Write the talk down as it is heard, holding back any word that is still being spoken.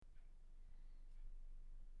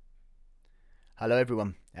Hello,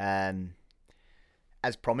 everyone.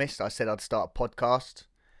 As promised, I said I'd start a podcast,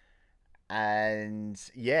 and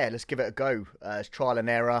yeah, let's give it a go. It's trial and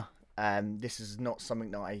error. This is not something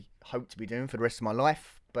that I hope to be doing for the rest of my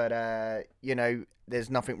life, but there's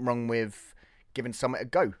nothing wrong with giving something a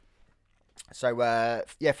go. So,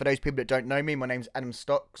 yeah, for those people that don't know me, my name's Adam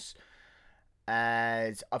Stocks,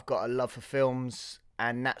 and I've got a love for films,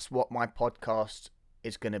 and that's what my podcast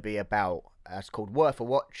is going to be about. It's called Worth a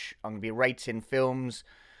Watch. I'm going to be rating films,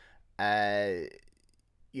 uh,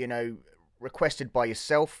 you know, requested by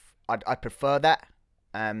yourself. I'd prefer that.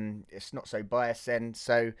 It's not so biased then.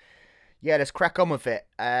 So, yeah, let's crack on with it.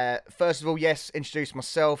 First of all, yes, introduce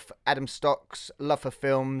myself. Adam Stocks, love for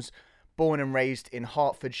films, born and raised in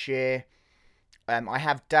Hertfordshire. I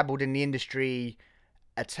have dabbled in the industry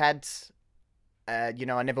a tad. I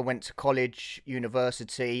never went to college,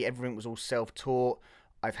 university. Everything was all self-taught.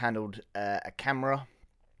 I've handled a camera.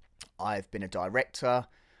 I've been a director.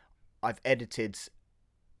 I've edited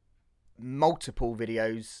multiple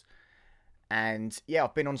videos, and yeah,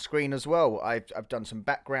 I've been on screen as well. I've done some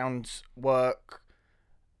background work,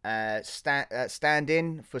 stand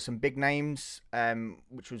in for some big names,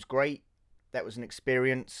 which was great. That was an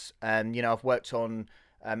experience. I've worked on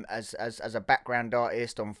as a background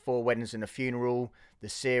artist on Four Weddings and a Funeral, the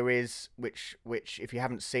series, which if you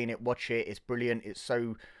haven't seen it, watch it. It's brilliant. It's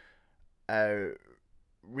so uh,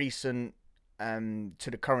 recent to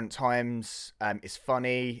the current times. It's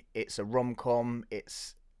funny. It's a rom com.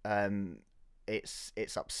 It's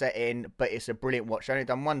upsetting, but it's a brilliant watch. I only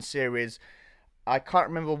done one series. I can't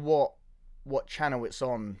remember what channel it's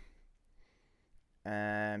on.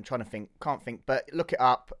 I'm trying to think, can't think, but look it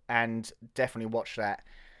up and definitely watch that.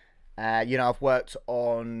 I've worked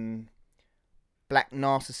on Black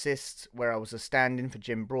Narcissist, where I was a stand-in for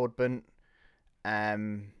Jim Broadbent,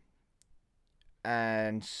 and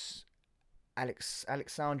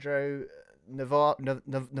Alexandro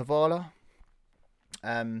Navala.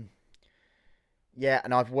 And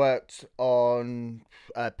I've worked on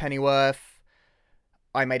Pennyworth,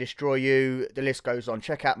 I May Destroy You. The list goes on.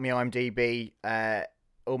 Check out my IMDb.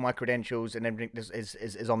 All my credentials and everything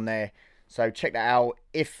is on there. So check that out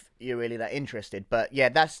if you're really that interested. But yeah,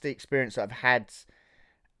 that's the experience that I've had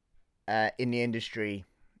in the industry.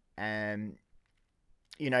 But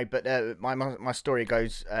my story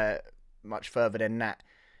goes much further than that.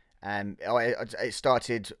 It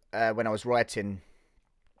started when I was writing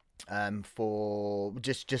for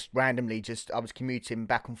just randomly. Just I was commuting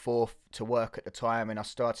back and forth to work at the time, and I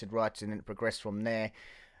started writing, and it progressed from there.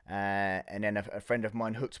 And then a friend of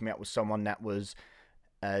mine hooked me up with someone that was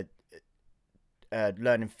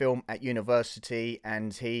learning film at university,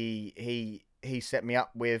 and he set me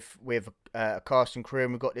up with a cast and crew,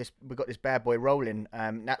 and we got this bad boy rolling.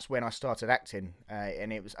 That's when I started acting,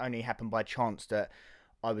 and it was only happened by chance that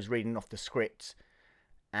I was reading off the script,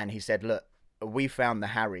 and he said, "Look, we found the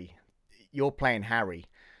Harry. You're playing Harry."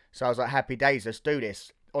 So I was like, "Happy days, let's do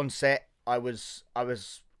this." On set, I was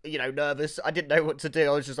nervous. I didn't know what to do.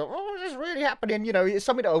 I was just like, "Oh, is this really happening?" It's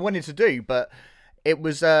something that I wanted to do, but it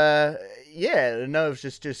was the nerves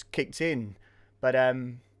just kicked in. But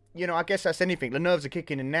I guess that's anything. The nerves are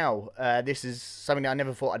kicking in now. This is something that I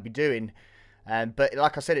never thought I'd be doing. But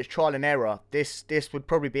like I said, it's trial and error. This would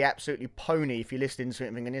probably be absolutely pony if you're listening to it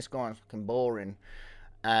and thinking this guy's fucking boring.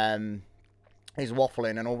 He's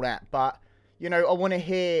waffling and all that. But I want to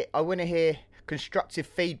hear constructive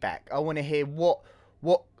feedback. I want to hear what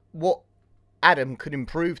Adam could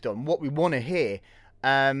improve on. What we want to hear.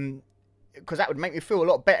 Because that would make me feel a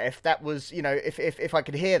lot better if that was, if I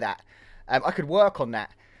could hear that. I could work on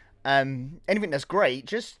that. Anything that's great,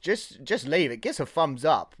 just leave it. Give us a thumbs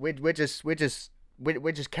up. We're just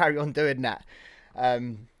carry on doing that.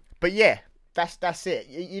 But yeah, that's it.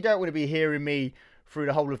 You don't want to be hearing me through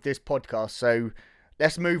the whole of this podcast. So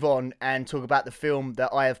let's move on and talk about the film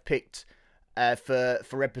that I have picked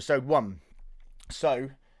for episode 1. So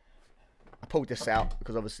I pulled this out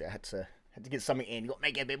because obviously I had to get something in. Got to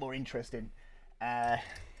make it a bit more interesting. Pull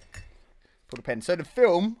the pen. So the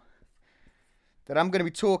film that I'm going to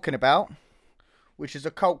be talking about, which is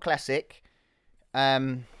a cult classic,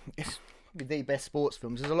 it's the best sports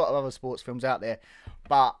films. There's a lot of other sports films out there,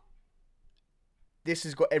 but this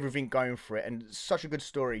has got everything going for it, and such a good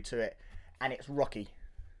story to it, and it's Rocky.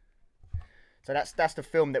 So that's the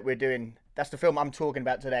film that we're doing. That's the film I'm talking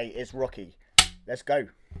about today. Is Rocky. Let's go.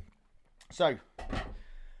 So,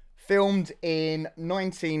 filmed in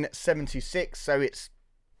 1976, so it's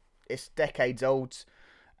decades old.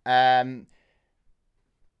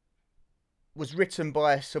 Was written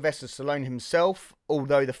by Sylvester Stallone himself,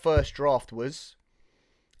 although the first draft was,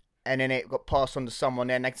 and then it got passed on to someone.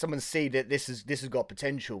 Then like, someone see that this has got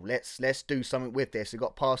potential. Let's do something with this. It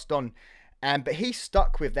got passed on, but he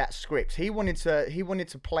stuck with that script. He wanted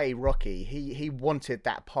to play Rocky. He wanted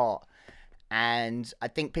that part, and I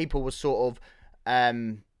think people were sort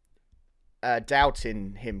of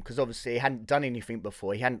doubting him because obviously he hadn't done anything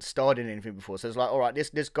before. He hadn't starred in anything before. So it's like, all right,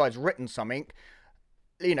 this guy's written something.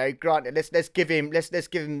 You know, granted, let's give him his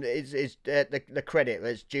the credit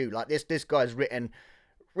that's due. Like this guy's written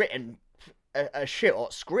a shit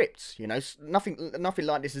hot script. You know, nothing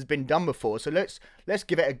like this has been done before. So let's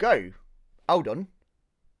give it a go. Hold on,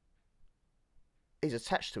 he's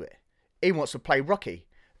attached to it. He wants to play Rocky.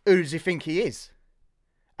 Who does he think he is?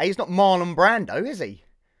 He's not Marlon Brando, is he?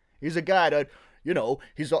 He's a guy that, you know,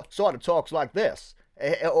 he's sort of talks like this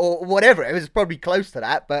or whatever. It was probably close to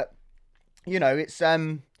that, but. You know, it's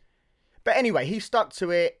but anyway, he stuck to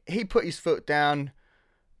it. He put his foot down.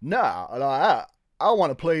 Nah, like I want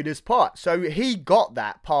to play this part. So he got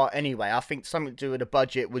that part anyway. I think something to do with the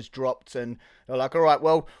budget was dropped, and they're like, all right,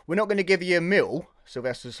 well, we're not going to give you $1 million,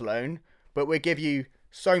 Sylvester Stallone, but we'll give you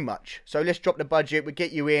so much. So let's drop the budget. We'll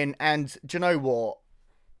get you in, and do you know what?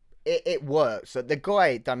 It works. So the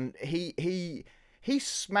guy done. He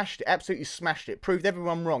smashed it, absolutely smashed it, proved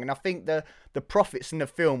everyone wrong. And I think the profits in the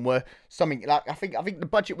film were something like, I think the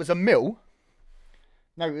budget was $1 million.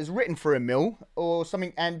 No, it was written for $1 million or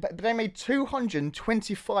something. But they made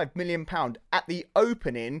 £225 million at the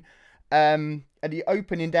opening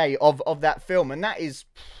day of that film. And that is,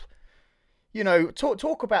 you know,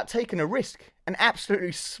 talk about taking a risk and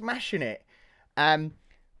absolutely smashing it.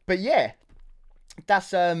 But yeah,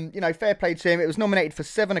 that's, you know, fair play to him. It was nominated for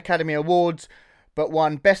 7 Academy Awards, but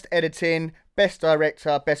won Best Editing, Best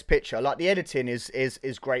Director, Best Picture. Like, the editing is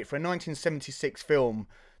great. For a 1976 film,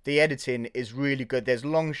 the editing is really good. There's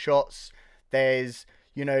long shots. There's,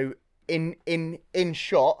 you know, in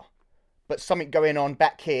shot, but something going on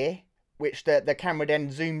back here, which the camera then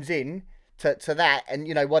zooms in to that. And,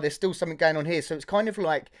 you know, while there's still something going on here. So it's kind of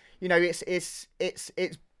like, you know, it's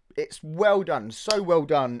well done. So well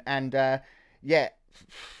done. And, yeah,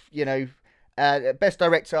 you know, Best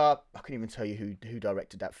Director, I couldn't even tell you who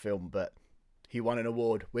directed that film, but he won an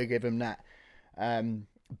award. We'll give him that.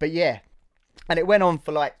 But yeah, and it went on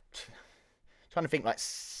for like, trying to think, like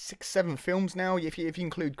 6-7 films now, if you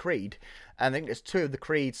include Creed. And I think there's 2 of the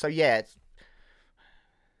Creed. So yeah,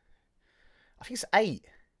 I think it's 8.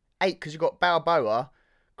 8 because you've got Balboa,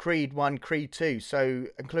 Creed 1, Creed 2. So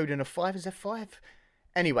including a 5, is there 5?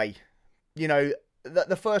 Anyway, you know,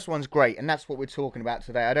 the first one's great, and that's what we're talking about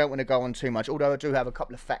today. I don't want to go on too much, although I do have a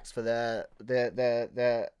couple of facts for a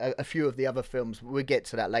few of the other films. We'll get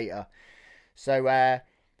to that later. So yeah,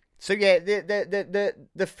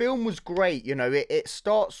 the film was great. You know, it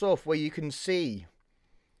starts off where you can see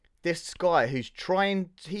this guy who's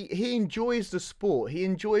trying. He enjoys the sport. He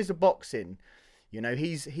enjoys the boxing. You know,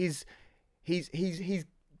 he's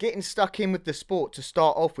getting stuck in with the sport to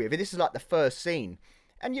start off with. This is like the first scene.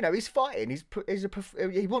 And, you know, he's fighting. He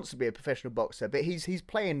wants to be a professional boxer, but he's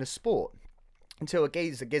playing the sport until a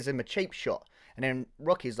geezer gives him a cheap shot. And then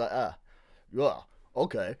Rocky's like, yeah,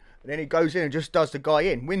 okay. And then he goes in and just does the guy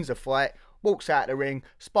in, wins a fight, walks out of the ring,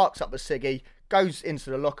 sparks up a ciggy, goes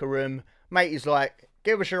into the locker room. Mate is like,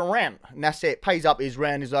 give us your rent. And that's it. Pays up his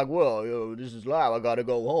rent. He's like, well, yo, this is low. I got to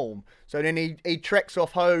go home. So then he treks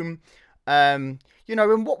off home. You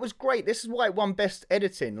know, and what was great, this is why it won Best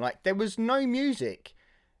Editing. Like, there was no music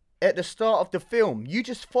at the start of the film. You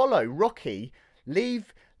just follow Rocky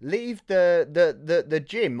leave the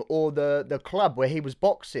gym or the club where he was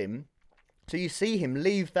boxing. So you see him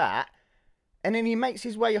leave that, and then he makes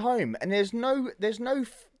his way home. And there's no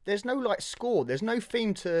like score. There's no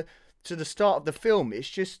theme to the start of the film. It's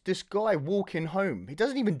just this guy walking home. He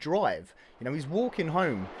doesn't even drive. You know, he's walking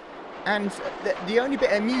home. And the only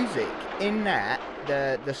bit of music in that,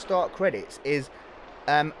 the start credits, is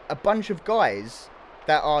a bunch of guys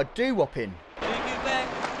that are doo-wopping. Take it back,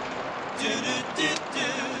 do-do-do-do,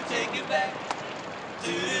 take it back,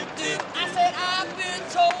 do-do-do. I said I've been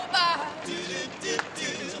told by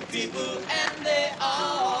do-do-do-do some people, and they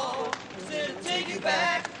all said take it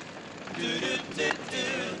back,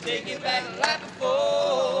 do-do-do-do, take it back like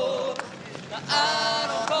before. Now I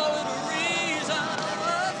don't call it a reason,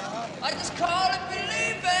 I just call it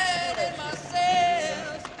believing in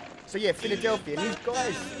myself. So yeah, Philadelphia, and these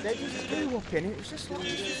guys, they're just doo-wopping. It was just like,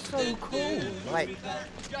 it's just so cool. Like,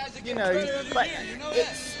 you know, but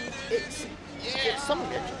it's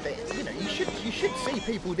something that, you know, you should see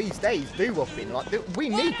people these days doo-wopping. Like, we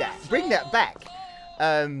need that. Bring that back.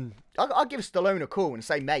 I'll give Stallone a call and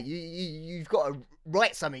say, mate, you've got to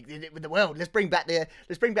write something with the world. Let's bring back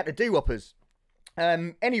the doo-woppers.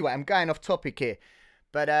 Anyway, I'm going off topic here,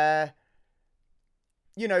 but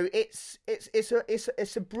you know, it's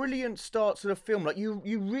a brilliant start to the film. Like you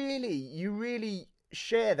really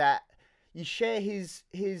share that. You share his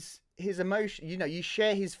emotion. You know, you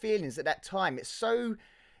share his feelings at that time. It's so,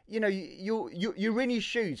 you know, you're in his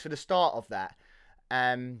shoes for the start of that,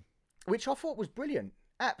 which I thought was brilliant,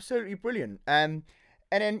 absolutely brilliant. And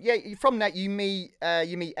then yeah, from that you meet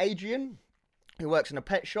Adrian, who works in a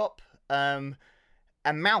pet shop.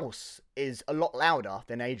 And Mouse is a lot louder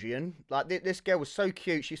than Adrian. Like this girl was so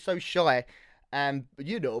cute, she's so shy,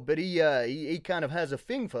 you know, but he kind of has a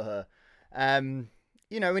thing for her.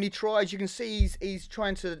 You know, and he tries. You can see he's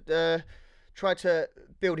trying to try to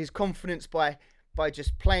build his confidence by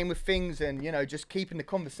just playing with things and, you know, just keeping the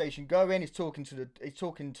conversation going. He's talking to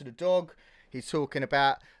the dog. He's talking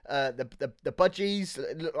about the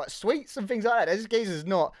budgies, like sweets and things like that. This geezer's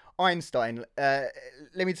not Einstein, let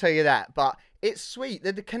me tell you that. But it's sweet.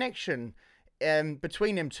 The connection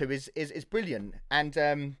between them two is brilliant.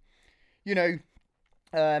 And you know,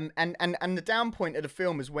 and the down point of the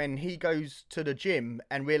film is when he goes to the gym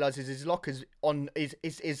and realizes his lockers on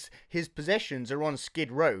his possessions are on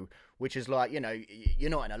Skid Row, which is like, you know, you're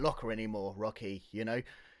not in a locker anymore, Rocky. You know,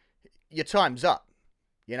 your time's up.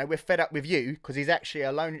 You know, we're fed up with you, because he's actually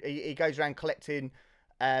a loan. He goes around collecting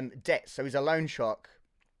debts, so he's a loan shark.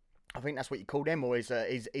 I think that's what you called him, or he's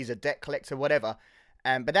a debt collector, whatever.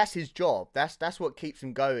 But that's his job. That's what keeps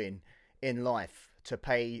him going in life, to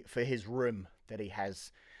pay for his room that he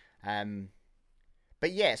has.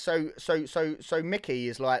 But yeah, so Mickey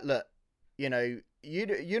is like, look, you know,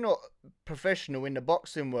 you're not professional in the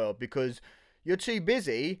boxing world because you're too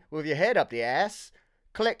busy with your head up the ass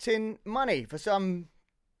collecting money for some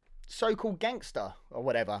so-called gangster or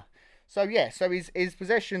whatever. So yeah, so his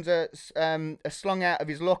possessions are slung out of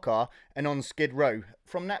his locker and on Skid Row.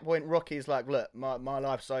 From that point, Rocky is like, look, my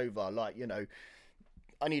life's over. Like, you know,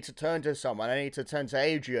 I need to turn to someone. I need to turn to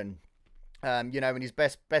Adrian. You know, and his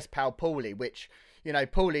best pal Paulie, which, you know,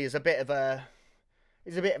 Paulie is a bit of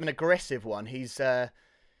an aggressive one. He's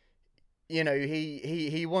you know,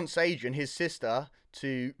 he wants Adrian, his sister,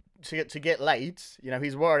 to get laid. You know,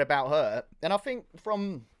 he's worried about her. And I think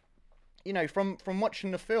from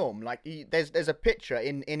watching the film, like there's a picture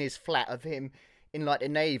in his flat of him in like the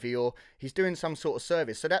Navy, or he's doing some sort of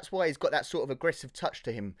service. So that's why he's got that sort of aggressive touch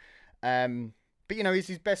to him. But you know, he's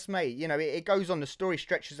his best mate. You know, it goes on. The story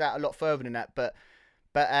stretches out a lot further than that. But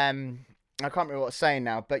I can't remember what I was saying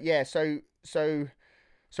now. But yeah, so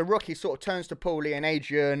Rocky sort of turns to Paulie and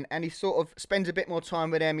Adrian, and he sort of spends a bit more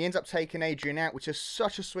time with them. He ends up taking Adrian out, which is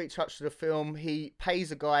such a sweet touch to the film. He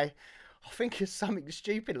pays a guy, I think it's something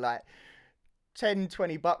stupid like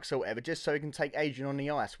 $10-20 or whatever, just so he can take Adrian on the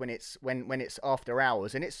ice when it's after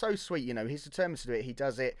hours. And it's so sweet, you know. He's determined to do it. He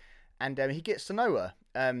does it, and he gets to know her.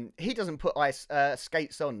 He doesn't put ice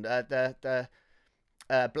skates on the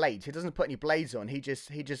blades. He doesn't put any blades on. He just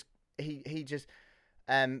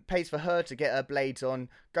pays for her to get her blades on,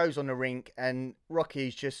 goes on the rink, and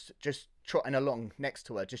Rocky's just trotting along next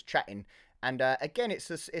to her, just chatting. And again, it's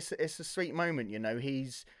a sweet moment, you know.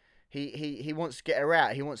 He wants to get her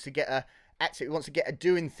out. He wants to get her active. He wants to get her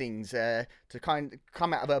doing things to kind of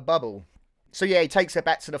come out of her bubble. So yeah, he takes her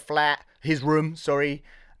back to the flat, his room. Sorry,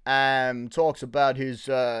 talks about his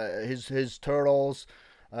turtles.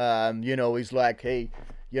 You know, he's like, hey,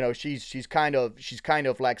 you know, she's kind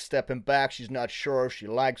of like stepping back. She's not sure if she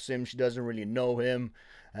likes him. She doesn't really know him.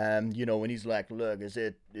 You know, and he's like, look, is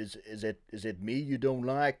it me you don't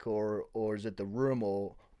like, or is it the room,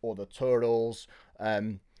 or the turtles?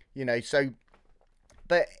 You know, so,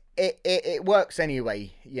 but it works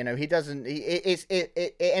anyway. You know, he doesn't.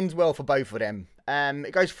 It ends well for both of them.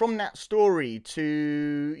 It goes from that story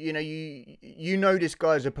to, you know, you know this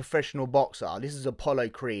guy's a professional boxer. This is Apollo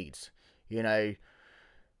Creed. You know,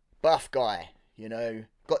 buff guy. You know,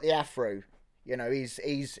 got the afro. You know, he's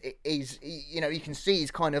you know, you can see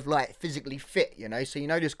he's kind of like physically fit. You know, so you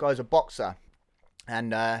know this guy's a boxer,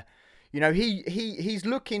 and you know, he's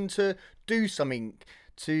looking to do something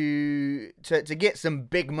to get some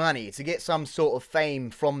big money, to get some sort of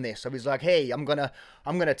fame from this. So he's like, hey, I'm gonna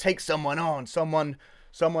take someone on, someone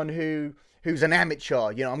who's an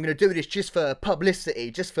amateur. You know, I'm gonna do this just for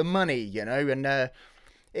publicity, just for money. You know, and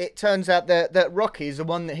it turns out that Rocky is the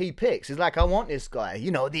one that he picks. He's like, I want this guy.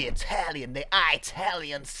 You know, the Italian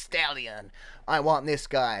stallion. I want this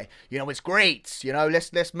guy. You know, it's great. You know,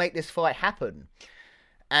 let's make this fight happen.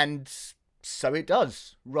 And so it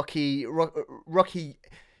does. Rocky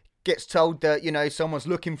gets told that, you know, someone's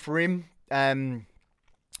looking for him.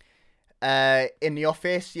 in the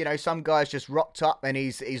office. You know, some guy's just rocked up and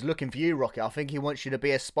he's looking for you, Rocky. I think he wants you to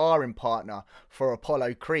be a sparring partner for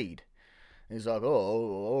Apollo Creed. He's like, oh,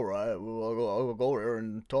 all right, well, I'll go there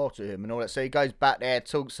and talk to him and all that. So he goes back there,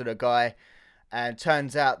 talks to the guy, and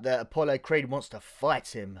turns out that Apollo Creed wants to fight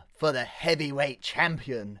him for the heavyweight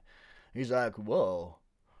champion. He's like, whoa,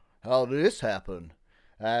 how did this happen?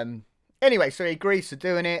 Anyway, so he agrees to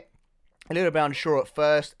doing it. A little bit unsure at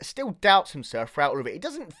first. Still doubts himself throughout all of it. He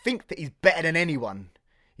doesn't think that he's better than anyone.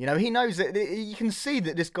 You know, he knows that you can see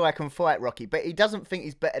that this guy can fight Rocky, but he doesn't think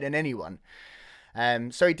he's better than anyone.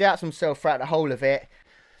 So he doubts himself throughout the whole of it.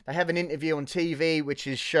 They have an interview on TV, which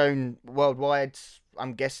is shown worldwide,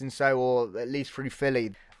 I'm guessing so, or at least through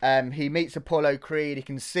Philly. He meets Apollo Creed. He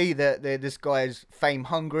can see that this guy is fame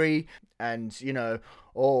hungry, and you know,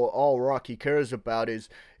 all Rocky cares about is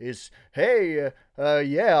hey,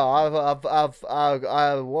 yeah, I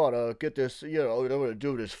want to get this, you know, I want to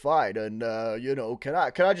do this fight, and you know, can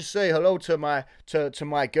I just say hello to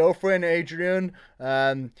my girlfriend Adrian?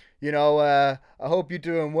 You know, I hope you're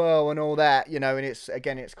doing well and all that, you know. And it's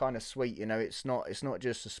kind of sweet, you know. It's not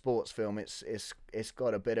just a sports film. It's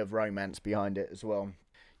got a bit of romance behind it as well.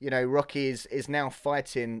 You know, Rocky is now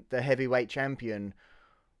fighting the heavyweight champion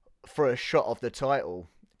for a shot of the title.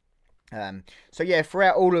 So yeah,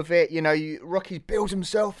 throughout all of it, you know, Rocky builds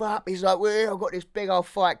himself up. He's like, well, I've got this big old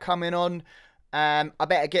fight coming on. I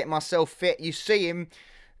better get myself fit. You see him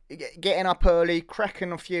getting up early,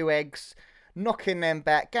 cracking a few eggs, knocking them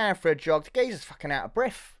back, going for a jog. The geezer's fucking out of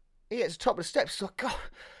breath. He gets to the top of the steps. He's like, God,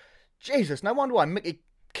 Jesus, no wonder why Mickey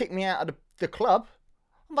kicked me out of the club.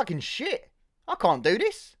 I'm fucking shit. I can't do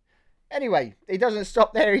this. Anyway, he doesn't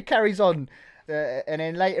stop there. He carries on. And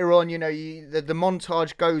then later on, you know, the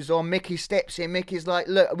montage goes on. Mickey steps in. Mickey's like,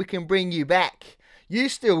 look, we can bring you back. You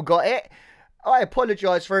still got it. I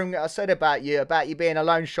apologise for everything that I said about you being a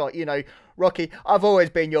lone shot. You know, Rocky, I've always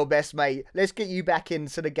been your best mate. Let's get you back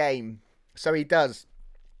into the game. So he does.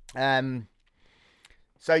 So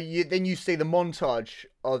then you see the montage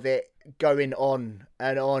of it going on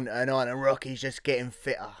and on and on. And Rocky's just getting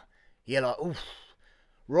fitter. You're like, oof,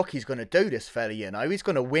 Rocky's going to do this, fella, you know. He's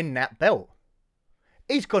going to win that belt.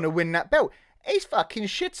 He's going to win that belt. He's fucking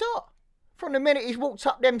shit hot. From the minute he's walked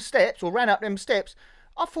up them steps, or ran up them steps,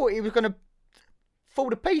 I thought he was going to fall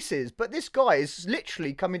to pieces. But this guy is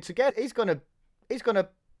literally coming together. He's going to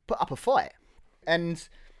put up a fight. And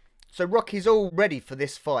so Rocky's all ready for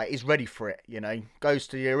this fight. He's ready for it, you know. Goes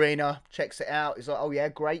to the arena, checks it out. He's like, oh yeah,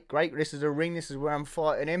 great. This is a ring. This is where I'm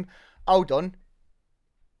fighting him. Hold on.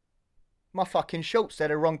 My fucking shorts, they're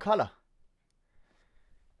the wrong colour.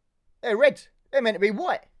 They're red. They're meant to be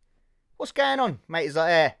white. What's going on? Mate is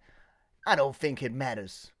like, I don't think it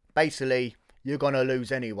matters. Basically, you're going to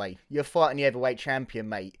lose anyway. You're fighting the heavyweight champion,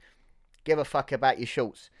 mate. Give a fuck about your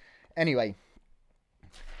shorts. Anyway,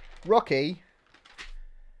 Rocky,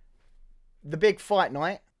 the big fight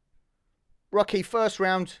night. Rocky, first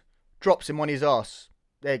round, drops him on his ass.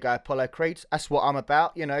 There you go, Apollo Creed. That's what I'm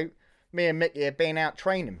about, you know. Me and Mickey have been out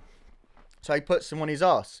training. So he puts him on his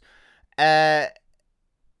ass.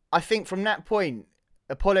 I think from that point,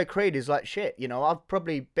 Apollo Creed is like, shit, you know, I've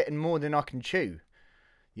probably bitten more than I can chew.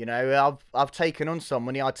 You know, I've taken on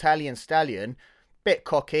someone, the Italian Stallion, bit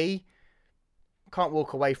cocky, can't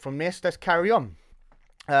walk away from this, let's carry on.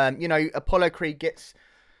 You know, Apollo Creed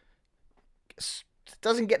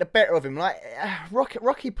doesn't get the better of him. Like,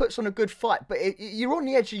 Rocky puts on a good fight, but you're on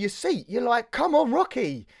the edge of your seat. You're like, come on,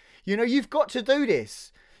 Rocky. You know, you've got to do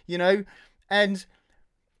this. You know, and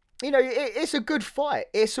you know, it's a good fight.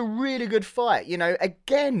 It's a really good fight. You know,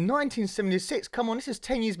 again, 1976. Come on, this is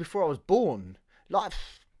 10 years before I was born. Like,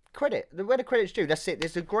 credit. Where the credit's due. That's it.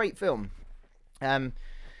 It's a great film.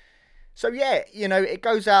 So, yeah, you know, it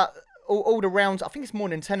goes out all the rounds. I think it's more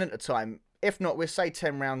than 10 at the time. If not, we'll say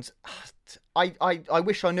 10 rounds. I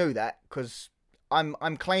wish I knew that, because I'm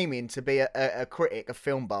claiming to be a critic, a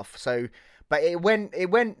film buff. So, but it went...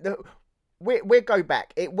 We'll go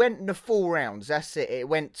back. It went the 4 rounds. That's it. It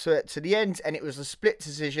went to the end, and it was a split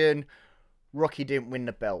decision. Rocky didn't win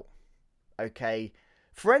the belt. Okay.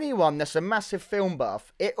 For anyone that's a massive film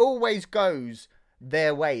buff, it always goes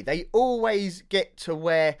their way. They always get to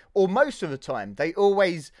where, or most of the time, they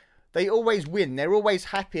always win. They're always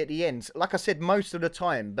happy at the end. Like I said, most of the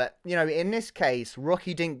time. But, you know, in this case,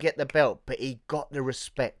 Rocky didn't get the belt, but he got the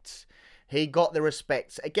respect. He got the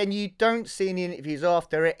respect. Again, you don't see any interviews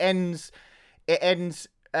after. It ends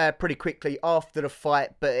pretty quickly after the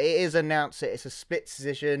fight, but it is announced that it's a split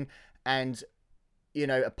decision, and you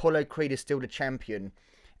know, Apollo Creed is still the champion.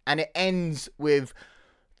 And it ends with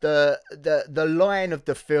the line of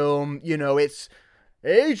the film. You know, it's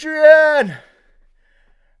Adrian,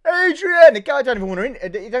 Adrian! The guy don't even want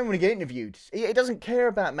to. He don't want to get interviewed. He doesn't care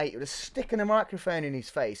about mate. Just sticking a microphone in his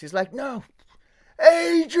face. He's like, no,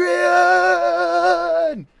 Adrian.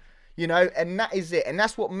 You know, and that is it. And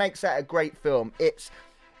that's what makes that a great film. It's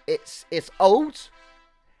old,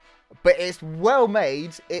 but it's well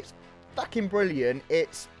made. It's fucking brilliant.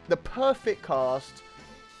 It's the perfect cast.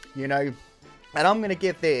 You know, and I'm gonna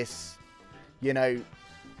give this. You know,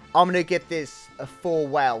 I'm gonna give this a 4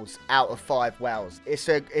 wows out of 5 wows. It's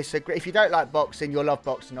a great. If you don't like boxing, you'll love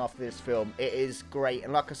boxing after this film. It is great,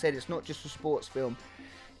 and like I said, it's not just a sports film.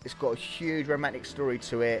 It's got a huge romantic story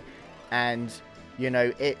to it, and you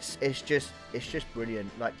know, it's just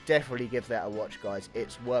brilliant. Like, definitely give that a watch, guys.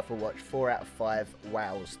 It's worth a watch. 4 out of 5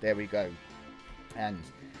 wows. There we go. And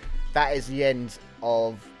that is the end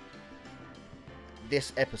of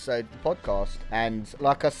this episode of the podcast. And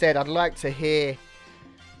like I said, I'd like to hear.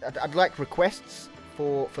 I'd like requests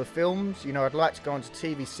for films. You know, I'd like to go on to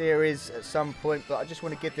TV series at some point, but I just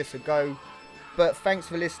want to give this a go. But thanks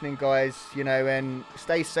for listening, guys. You know, and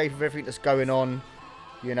stay safe with everything that's going on.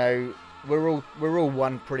 You know, we're all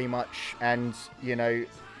one pretty much, and you know,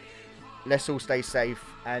 let's all stay safe.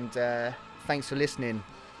 And thanks for listening.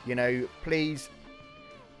 You know, please,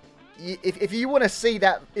 if you want to see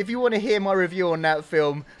that, if you want to hear my review on that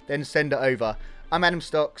film, then send it over. I'm Adam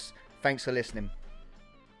Stocks. Thanks for listening.